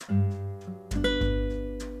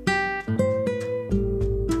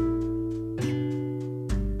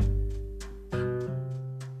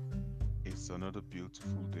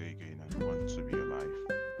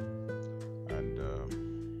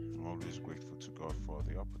to God for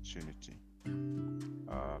the opportunity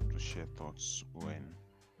to share thoughts when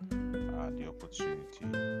the opportunity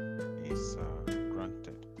is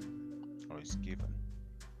granted or is given.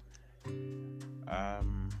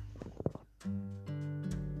 Um,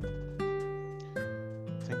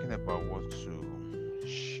 Thinking about what to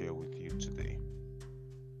share with you today,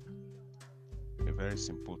 a very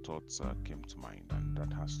simple thought came to mind, and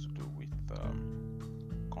that has to do with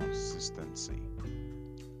consistency.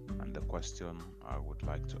 And the question I would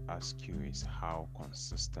like to ask you is, how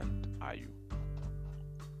consistent are you?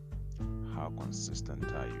 How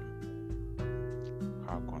consistent are you?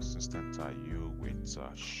 How consistent are you with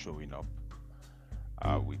showing up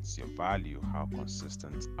with your value? How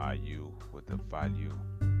consistent are you with the value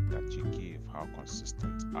that you give? How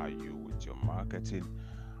consistent are you with your marketing?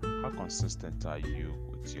 How consistent are you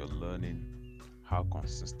with your learning? How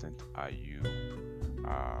consistent are you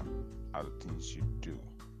at the things you do?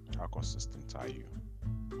 How consistent are you?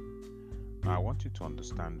 Now, I want you to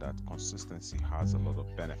understand that consistency has a lot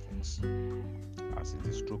of benefits, as it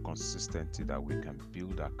is through consistency that we can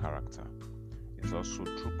build our character. It's also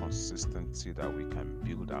through consistency that we can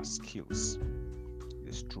build our skills.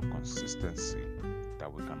 It's through consistency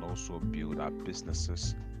that we can also build our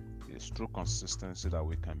businesses. It's through consistency that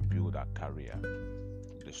we can build our career.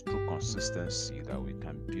 It is through consistency that we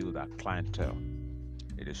can build our clientele.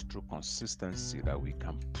 It is through consistency that we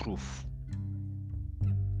can prove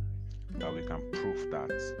that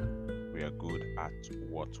we are good at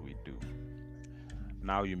what we do.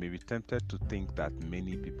 Now, you may be tempted to think that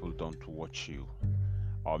many people don't watch you,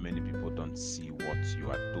 or many people don't see what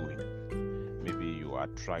you are doing. Maybe you are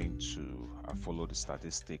trying to follow the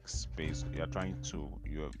statistics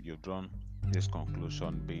you've drawn this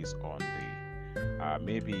conclusion based on the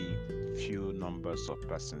maybe few numbers of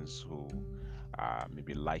persons who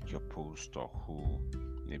maybe like your post, or who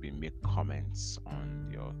maybe make comments on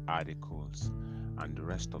your articles and the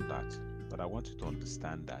rest of that. But I want you to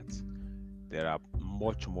understand that there are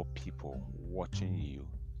much more people watching you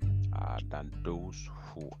than those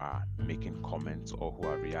who are making comments or who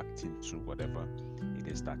are reacting to whatever it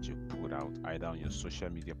is that you put out, either on your social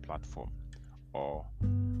media platform or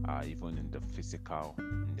even in the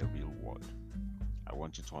real world. I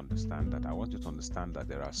want you to understand that. I want you to understand that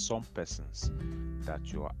there are some persons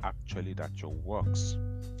that your works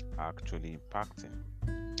are actually impacting.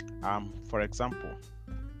 For example,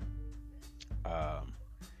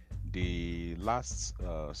 the last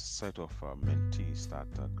set of mentees that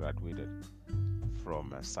graduated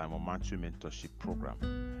from Simon Matthew Mentorship Program,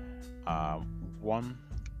 one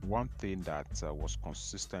thing that was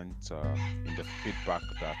consistent in the feedback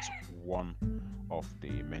that one of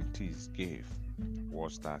the mentees gave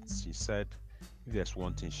was that she said, if there's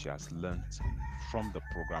one thing she has learned from the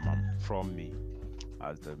program and from me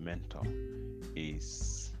as the mentor,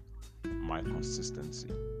 is my consistency.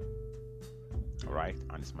 Right?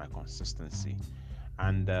 And it's my consistency.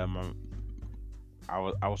 And I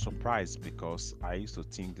was surprised, because I used to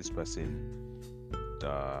think this person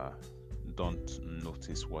don't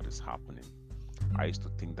notice what is happening. I used to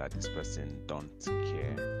think that this person don't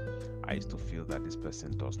care. I used to feel that this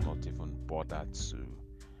person does not even bother to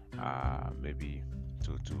maybe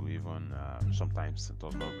to even sometimes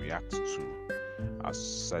does not react to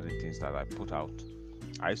certain things that I put out.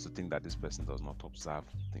 I used to think that this person does not observe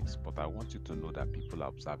things, but I want you to know that people are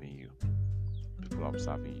observing you. People are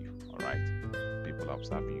observing you, all right? People are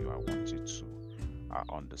observing you. I want you to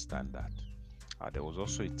understand that. There was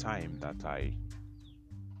also a time that I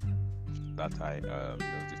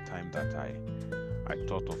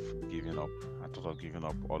thought of giving up. I thought of giving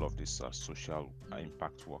up all of this social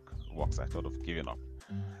impact works. I thought of giving up.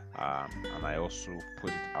 And I also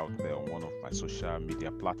put it out there on one of my social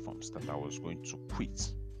media platforms that I was going to quit.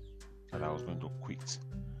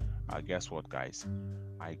 Guess what, guys?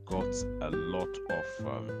 I got I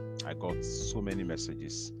got so many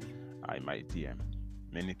messages in my DM.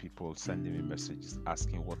 Many people sending me messages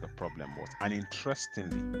asking what the problem was. And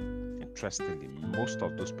interestingly, most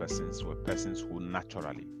of those persons were persons who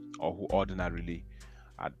naturally or who ordinarily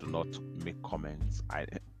do not make comments.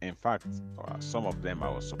 In fact, some of them I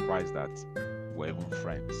was surprised that were even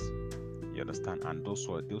friends. You understand? And those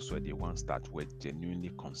were the ones that were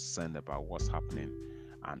genuinely concerned about what's happening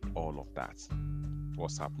and all of that.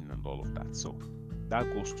 So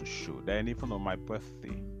that goes to show. Then even on my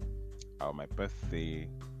birthday, all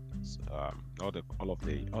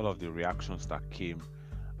of the reactions that came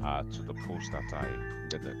to the post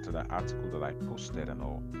to the article that I posted and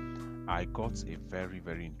all, I got a very,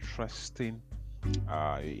 very interesting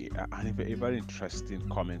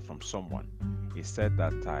comment from someone. He said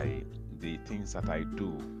that the things that I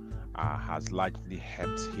do has largely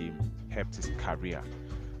helped his career.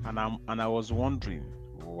 And I was wondering,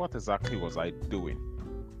 what exactly was I doing?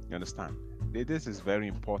 You understand? This is very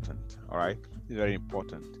important. All right, it's very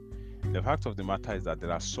important. The fact of the matter is that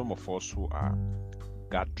there are some of us who are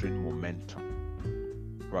gathering momentum.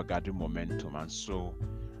 And so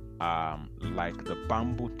like the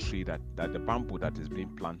bamboo tree that the bamboo that is being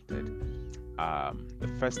planted,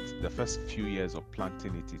 the first few years of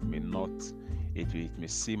planting it, it may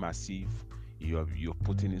seem as if you're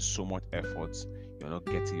putting in so much effort, you're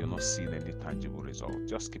not seeing any tangible result.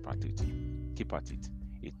 Just keep at it.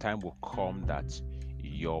 A time will come that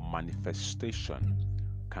your manifestation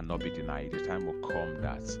cannot be denied. A time will come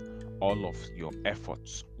that all of your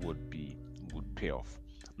efforts would pay off.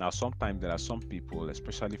 Now, sometimes there are some people,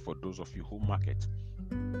 especially for those of you who market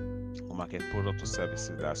products or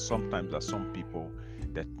services, there are some people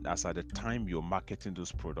that, as at the time you're marketing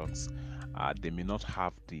those products, they may not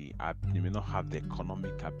have the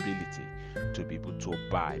economic ability to be able to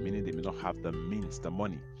buy, meaning they may not have the means, the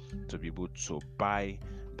money to be able to buy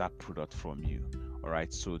that product from you. All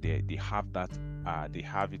right, so they have that, they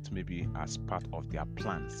have it maybe as part of their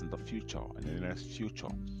plans in the future, in the next future,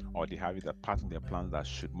 or they have it as part of their plans that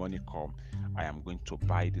should money come, I am going to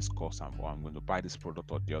buy this course, or I'm going to buy this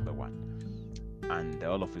product or the other one. And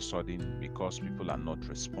all of a sudden, because people are not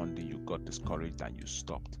responding, you got discouraged and you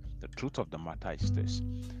stopped. The truth of the matter is this: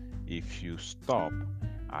 if you stop,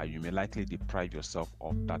 you may likely deprive yourself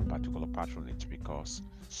of that particular patronage, because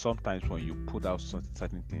sometimes when you put out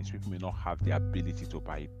certain things, people may not have the ability to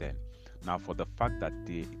buy it then. Now, for the fact that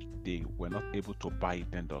they were not able to buy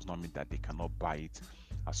it then does not mean that they cannot buy it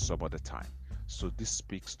at some other time. So this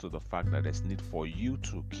speaks to the fact that there's need for you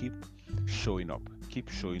to keep showing up, keep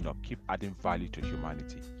adding value to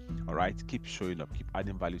humanity. All right, keep showing up, keep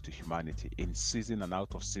adding value to humanity in season and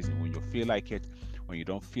out of season. When you feel like it, when you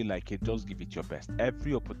don't feel like it, just give it your best.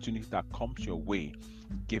 Every opportunity that comes your way,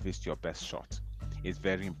 give it your best shot. It's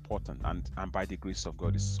very important, and by the grace of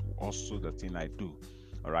God, it's also the thing I do.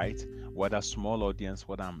 All right, whether small audience,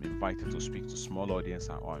 whether I'm invited to speak to small audience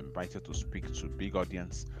or invited to speak to big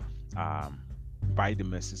audience, by the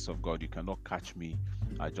mercies of God, you cannot catch me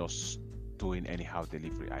just doing anyhow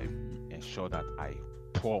delivery. I ensure that I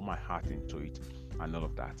pour my heart into it and all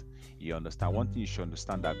of that. You understand? One thing you should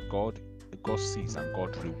understand, that God sees and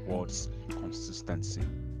God rewards consistency.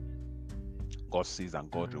 God sees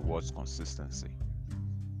and God rewards consistency.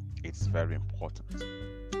 It's very important.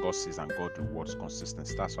 God sees and God rewards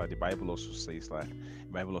consistency. That's why the Bible also says that.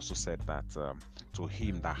 The Bible also said that to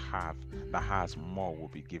him that has more will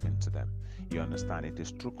be given to them. You understand? It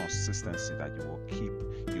is through consistency that you'll keep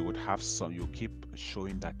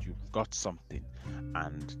showing that you've got something,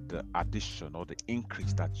 and the addition or the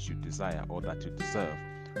increase that you desire or that you deserve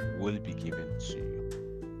will be given to you.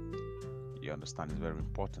 You understand? It's very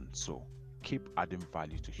important. So keep adding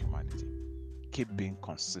value to humanity. Keep being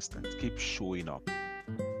consistent. Keep showing up.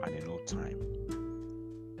 And in no time,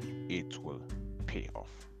 it will pay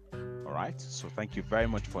off. All right. So thank you very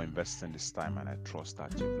much for investing this time, and I trust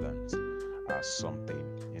that you've learned something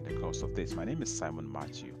in the course of this. My name is Simon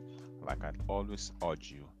Matthew. Like I always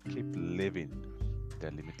urge you, keep living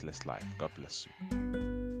the limitless life. God bless you.